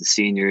worry that the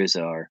seniors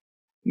are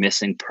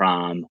missing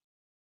prom.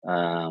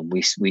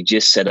 We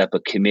just set up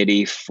a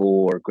committee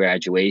for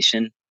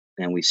graduation,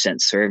 and we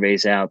sent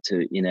surveys out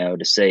to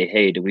say,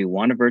 hey, do we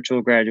want a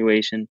virtual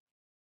graduation?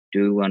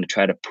 Do we want to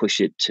try to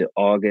push it to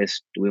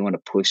August? Do we want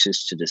to push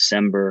this to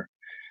December?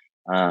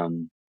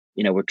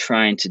 We're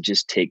trying to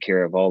just take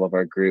care of all of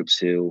our groups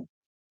who,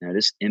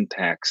 this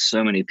impacts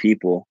so many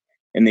people.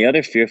 And the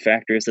other fear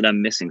factor is that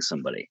I'm missing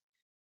somebody.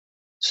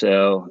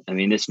 So, I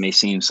mean, this may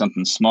seem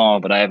something small,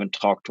 but I haven't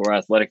talked to our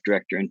athletic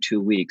director in 2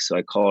 weeks. So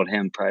I called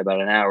him probably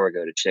about an hour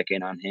ago to check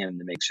in on him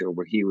to make sure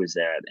where he was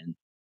at. And,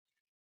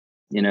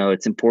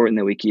 it's important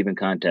that we keep in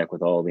contact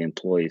with all the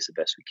employees the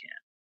best we can.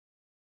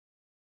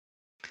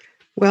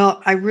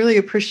 Well, I really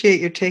appreciate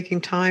you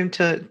taking time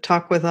to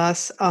talk with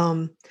us.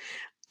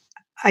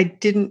 I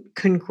didn't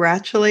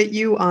congratulate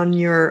you on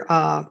your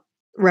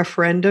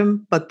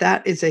referendum, but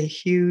that is a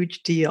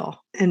huge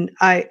deal. And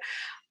I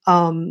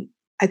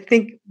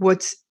think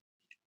what's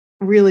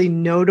really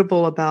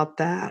notable about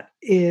that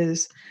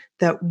is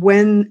that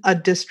when a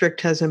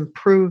district has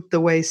improved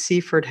the way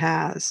Seaford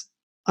has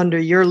under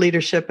your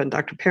leadership and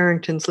Dr.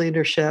 Parrington's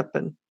leadership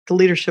and the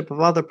leadership of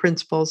other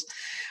principals,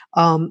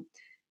 um,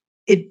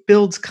 it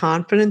builds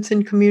confidence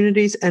in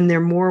communities and they're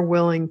more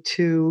willing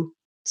to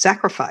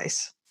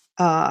sacrifice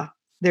uh,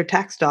 their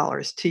tax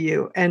dollars to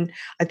you. And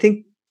I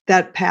think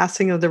that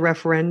passing of the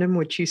referendum,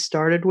 which you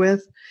started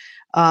with,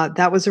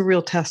 that was a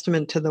real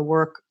testament to the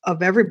work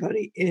of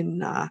everybody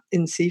in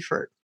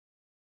Seaford.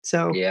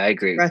 So Yeah, I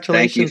agree. Thank you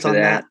congratulations for on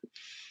that. that.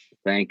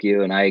 Thank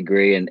you, and I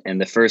agree.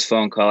 And the first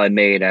phone call I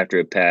made after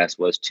it passed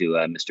was to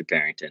Mr.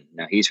 Parrington.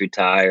 Now he's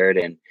retired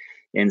and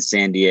in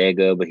San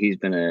Diego, but he's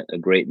been a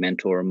great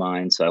mentor of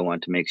mine. So I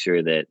wanted to make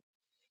sure that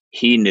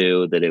he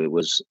knew that it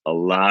was a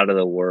lot of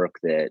the work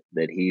that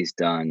he's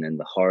done and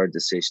the hard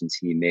decisions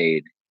he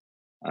made.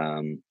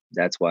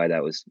 That's why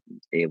that was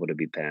able to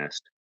be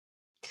passed.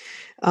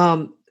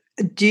 Um,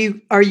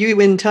 are you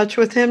in touch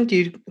with him? Do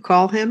you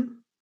call him?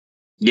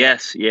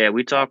 Yes, yeah,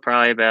 we talk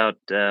probably about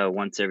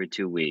once every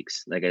 2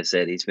 weeks. Like I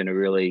said, he's been a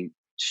really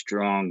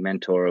strong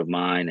mentor of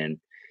mine, and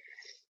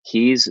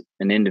he's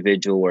an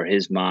individual where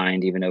his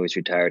mind, even though he's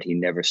retired, he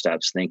never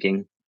stops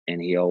thinking,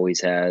 and he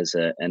always has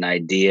an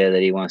idea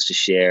that he wants to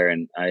share,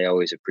 and I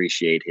always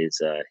appreciate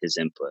his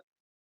input.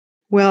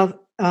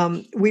 Well,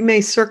 we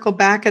may circle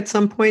back at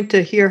some point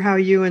to hear how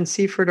you and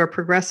Seaford are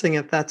progressing,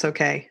 if that's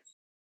okay.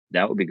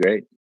 That would be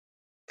great.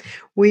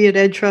 We at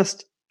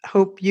EdTrust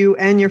hope you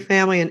and your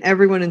family and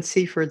everyone in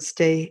Seaford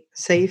stay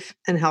safe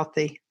and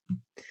healthy.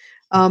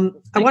 I Thank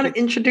want you. to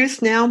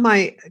introduce now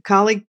my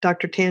colleague,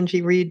 Dr.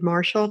 Tangi Reed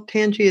Marshall.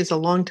 Tangi is a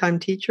longtime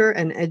teacher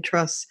and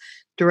EdTrust's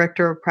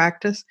director of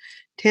practice.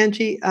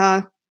 Tangi,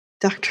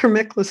 Dr.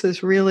 Miklas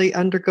is really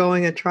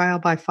undergoing a trial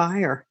by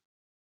fire.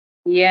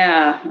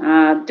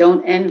 Yeah,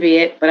 don't envy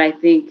it, but I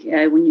think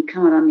when you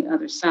come out on the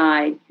other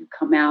side, you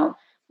come out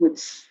with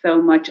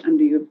so much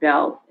under your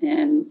belt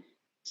and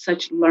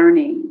such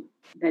learning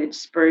that it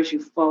spurs you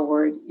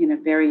forward in a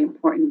very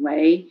important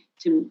way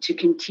to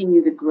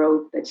continue the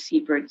growth that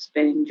Seaford's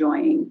been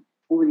enjoying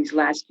over these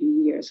last few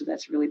years. So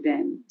that's really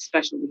been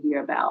special to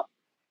hear about.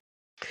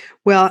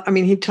 Well, I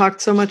mean, he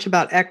talked so much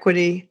about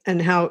equity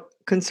and how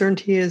concerned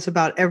he is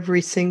about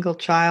every single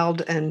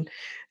child. And,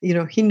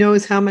 he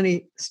knows how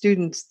many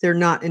students they're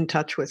not in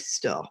touch with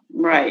still.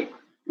 Right,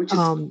 which is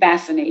Um,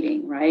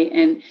 fascinating, right?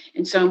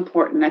 And so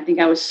important. I think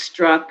I was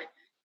struck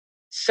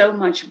so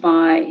much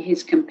by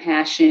his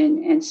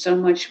compassion and so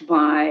much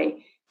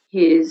by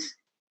his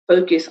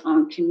focus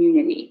on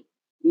community.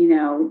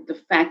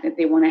 The fact that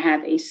they want to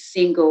have a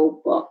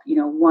single book,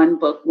 one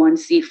book, one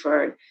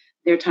Seaford.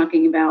 They're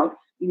talking about,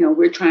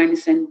 we're trying to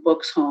send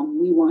books home.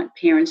 We want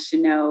parents to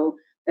know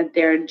that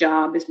their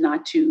job is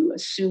not to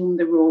assume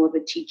the role of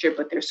a teacher,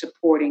 but they're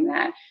supporting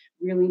that,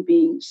 really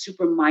being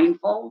super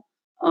mindful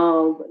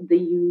of the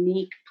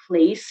unique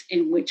place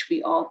in which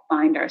we all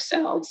find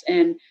ourselves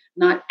and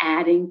not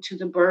adding to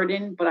the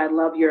burden. But I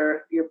love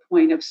your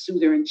point of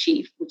soother in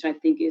chief, which I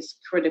think is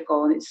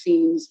critical. And it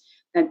seems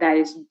that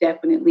is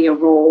definitely a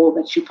role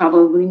that you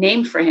probably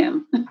named for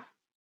him.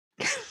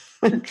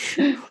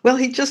 well,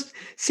 he just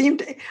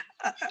seemed.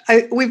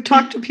 We've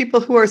talked to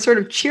people who are sort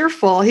of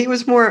cheerful. He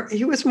was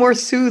more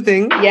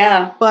soothing.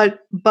 Yeah,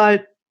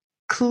 but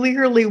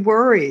clearly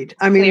worried.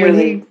 I mean, when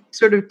he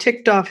sort of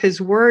ticked off his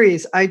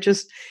worries, I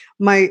just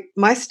my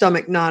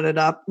stomach knotted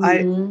up.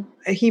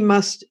 Mm-hmm. He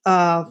must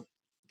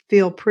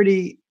feel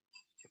pretty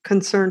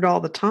concerned all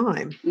the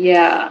time.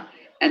 Yeah.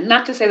 And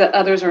not to say that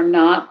others are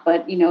not,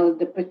 but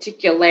the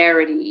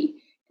particularity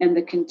and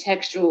the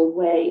contextual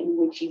way in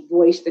which he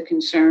voiced the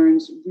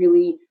concerns,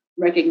 really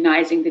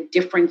recognizing the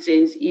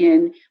differences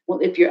in, well,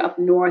 if you're up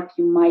north,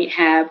 you might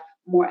have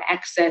more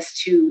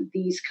access to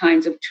these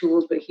kinds of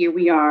tools, but here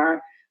we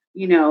are,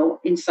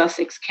 in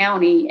Sussex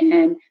County,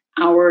 and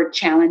our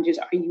challenges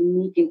are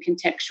unique and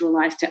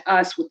contextualized to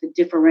us with the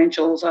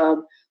differentials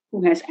of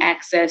who has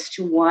access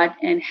to what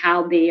and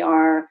how they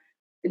are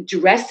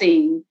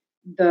addressing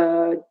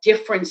the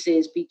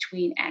differences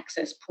between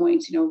access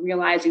points,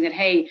 realizing that,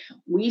 hey,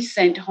 we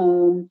sent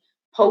home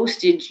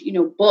postage,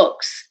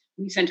 books,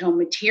 we sent home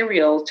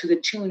material to the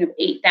tune of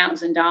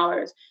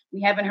 $8,000.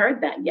 We haven't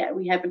heard that yet.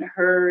 We haven't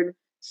heard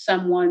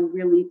someone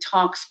really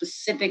talk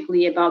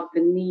specifically about the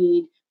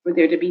need for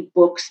there to be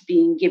books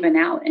being given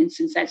out. And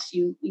since that's,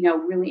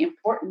 really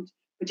important,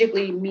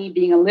 particularly me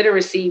being a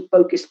literacy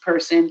focused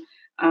person,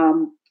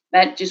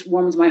 that just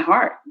warms my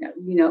heart.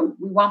 We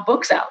want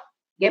books out.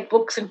 Get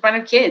books in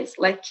front of kids.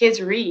 Let kids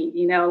read.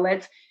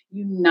 Let's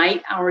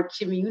unite our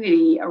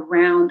community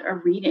around a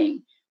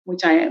reading,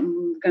 which I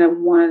am going to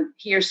want to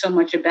hear so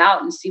much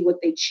about and see what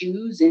they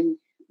choose, and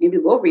maybe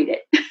we'll read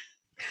it.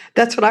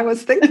 That's what I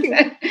was thinking.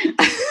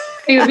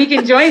 Maybe we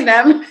can join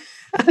them.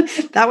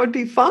 That would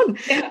be fun.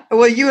 Yeah.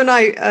 Well, you and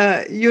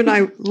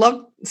I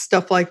love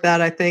stuff like that,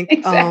 I think.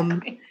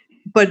 Exactly.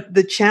 But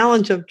the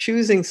challenge of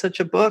choosing such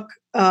a book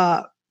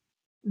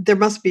there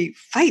must be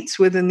fights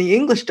within the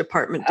English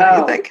department, don't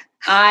you think?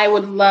 I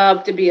would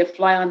love to be a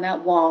fly on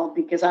that wall,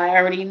 because I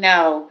already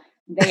know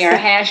they are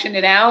hashing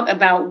it out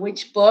about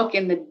which book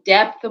and the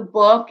depth of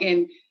book,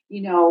 and,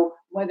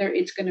 whether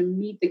it's going to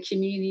meet the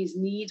community's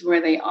needs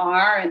where they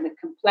are, and the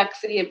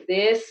complexity of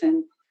this,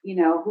 and,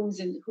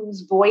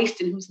 who's voiced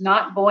and who's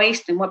not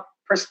voiced, and what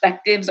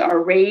perspectives are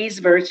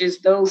raised versus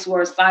those who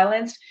are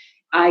silenced.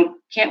 I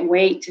can't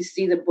wait to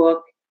see the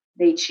book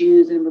they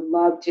choose, and would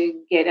love to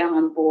get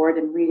on board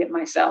and read it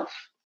myself.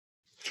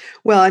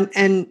 Well,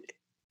 and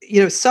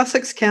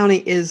Sussex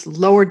County is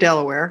Lower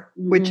Delaware,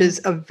 which is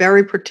a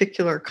very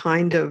particular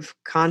kind of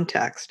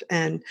context.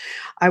 And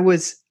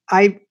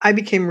I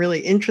became really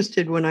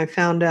interested when I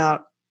found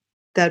out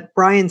that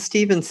Brian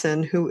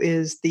Stevenson, who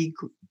is the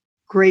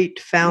great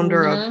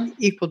founder of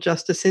Equal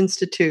Justice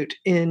Institute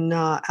in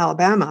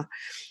Alabama,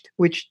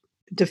 which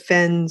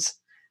defends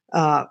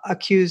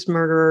accused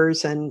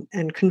murderers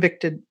and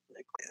convicted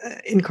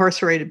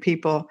incarcerated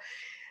people,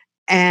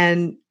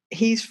 and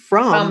he's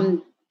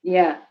from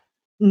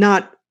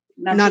not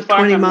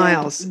 20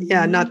 miles.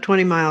 Not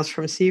 20 miles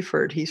from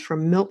Seaford. He's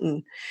from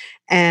Milton.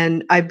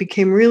 And I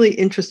became really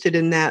interested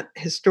in that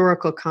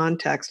historical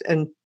context.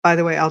 And by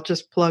the way, I'll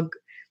just plug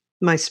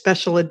my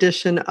special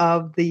edition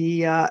of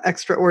the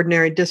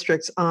Extraordinary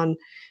Districts on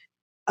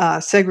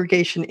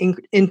segregation,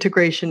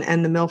 integration,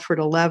 and the Milford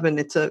 11.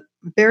 It's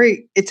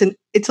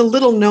a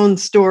little known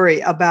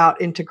story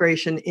about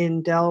integration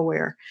in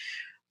Delaware,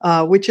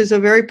 which is a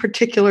very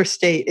particular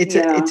state. It's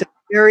a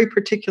very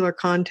particular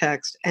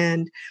context.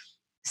 And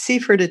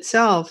Seaford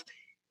itself,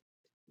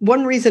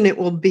 one reason it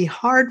will be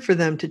hard for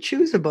them to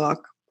choose a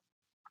book,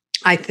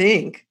 I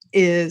think,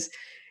 is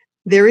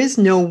there is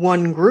no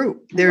one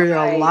group. There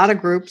are a lot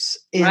of groups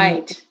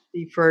in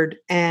Seaford,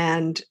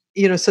 and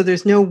so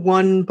there's no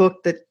one book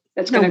that's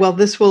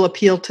this will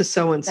appeal to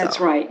so and so. That's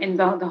right. And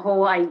the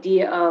whole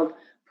idea of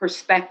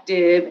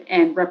perspective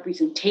and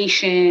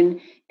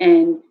representation,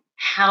 and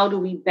how do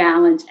we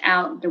balance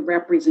out the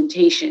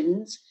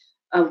representations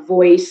of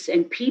voice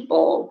and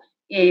people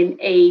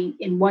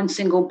in one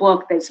single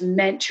book that's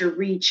meant to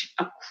reach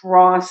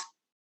across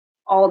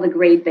all the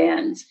grade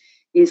bands,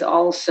 is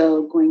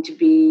also going to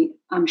be,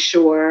 I'm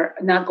sure,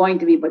 not going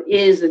to be, but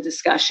is a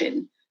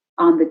discussion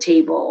on the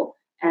table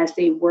as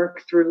they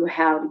work through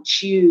how to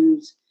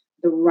choose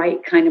the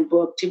right kind of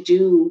book to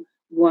do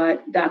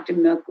what Dr.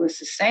 Miklas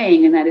is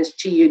saying, and that is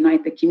to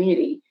unite the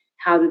community.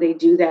 How do they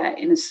do that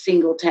in a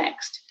single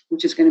text,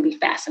 which is going to be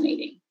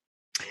fascinating.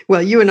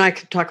 Well, you and I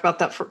could talk about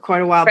that for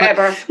quite a while.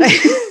 Forever.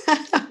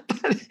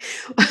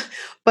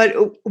 But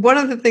one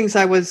of the things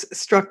I was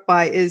struck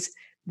by is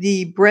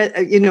the breadth.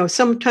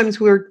 Sometimes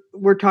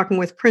we're talking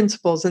with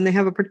principals and they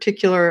have a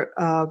particular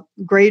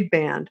grade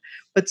band,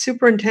 but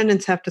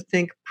superintendents have to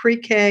think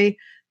pre-K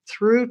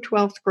through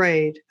 12th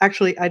grade.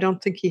 Actually, I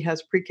don't think he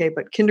has pre-K,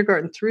 but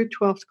kindergarten through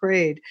 12th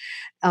grade,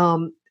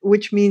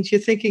 which means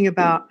you're thinking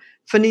about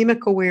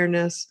phonemic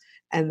awareness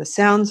and the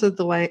sounds of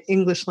the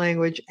English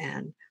language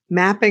and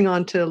mapping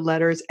onto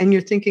letters, and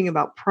you're thinking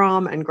about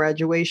prom and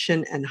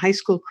graduation and high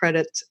school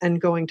credits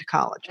and going to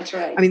college. That's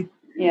right. I mean,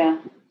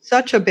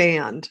 such a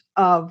band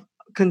of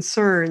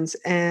concerns,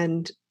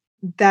 and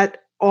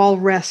that all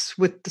rests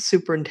with the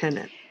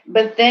superintendent.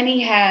 But then he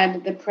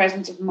had the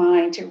presence of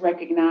mind to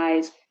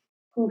recognize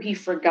who he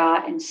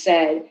forgot and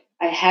said,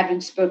 I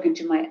haven't spoken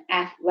to my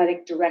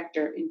athletic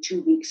director in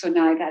 2 weeks, so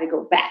now I got to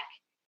go back.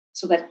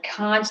 So that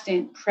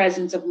constant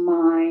presence of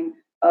mind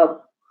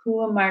of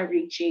who am I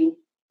reaching?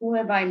 Who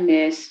have I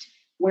missed?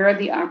 Where are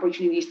the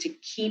opportunities to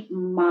keep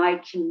my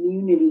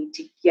community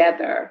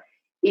together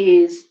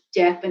is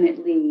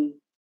definitely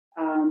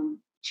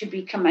to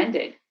be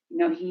commended.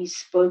 He's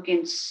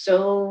spoken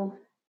so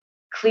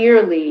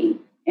clearly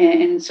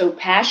and so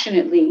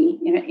passionately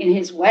in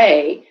his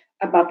way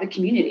about the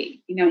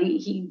community.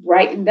 He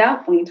brightened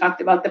up when he talked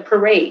about the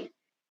parade.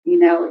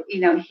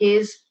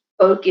 His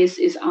focus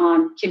is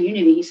on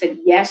community. He said,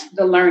 yes,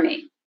 the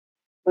learning,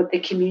 but the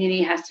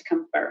community has to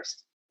come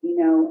first.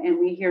 And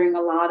we're hearing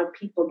a lot of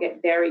people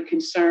get very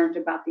concerned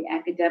about the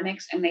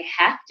academics, and they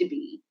have to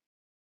be,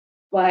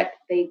 but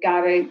they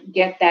got to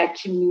get that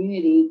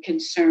community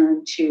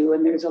concerned too.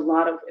 And there's a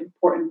lot of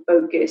important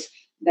focus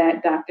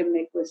that Dr.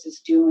 Miklas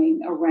is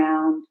doing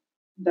around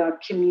the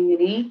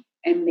community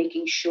and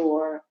making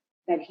sure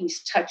that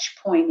he's touch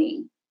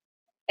pointing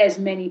as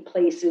many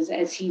places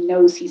as he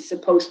knows he's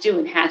supposed to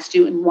and has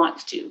to and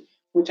wants to,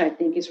 which I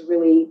think is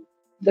really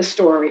the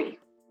story,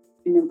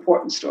 an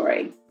important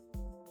story.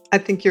 I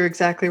think you're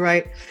exactly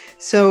right.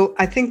 So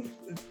I think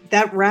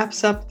that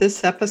wraps up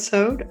this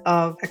episode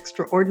of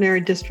Extraordinary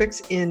Districts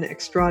in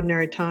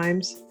Extraordinary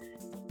Times.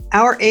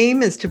 Our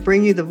aim is to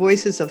bring you the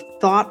voices of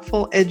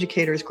thoughtful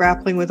educators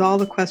grappling with all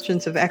the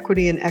questions of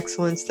equity and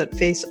excellence that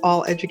face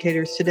all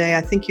educators today.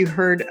 I think you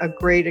heard a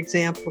great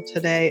example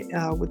today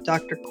with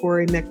Dr.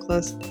 Corey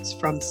Miklas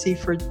from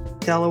Seaford,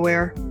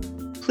 Delaware.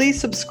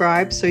 Please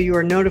subscribe so you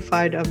are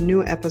notified of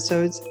new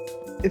episodes.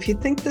 If you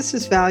think this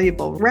is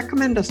valuable,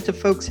 recommend us to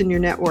folks in your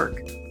network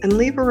and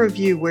leave a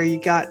review where you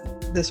got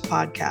this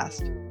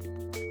podcast.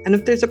 And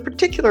if there's a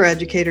particular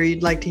educator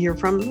you'd like to hear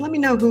from, let me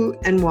know who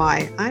and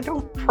why. I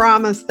don't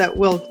promise that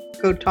we'll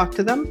go talk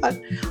to them, but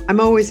I'm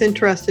always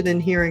interested in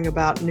hearing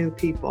about new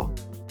people.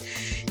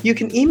 You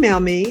can email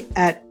me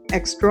at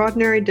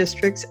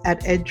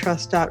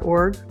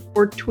extraordinarydistricts@edtrust.org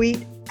or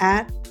tweet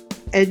at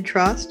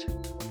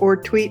edtrust or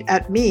tweet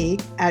at me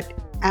at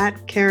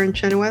Karen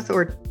Chenoweth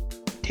or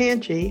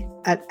Tangi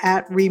at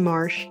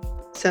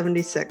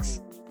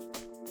 @remarsh76.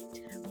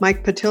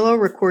 Mike Patillo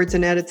records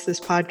and edits this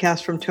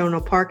podcast from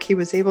Tonal Park. He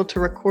was able to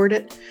record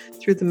it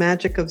through the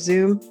magic of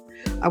Zoom.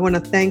 I want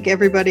to thank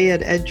everybody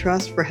at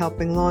EdTrust for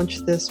helping launch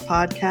this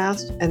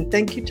podcast, and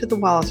thank you to the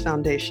Wallace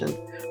Foundation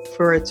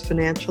for its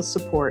financial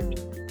support.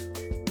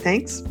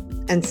 Thanks,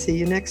 and see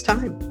you next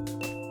time.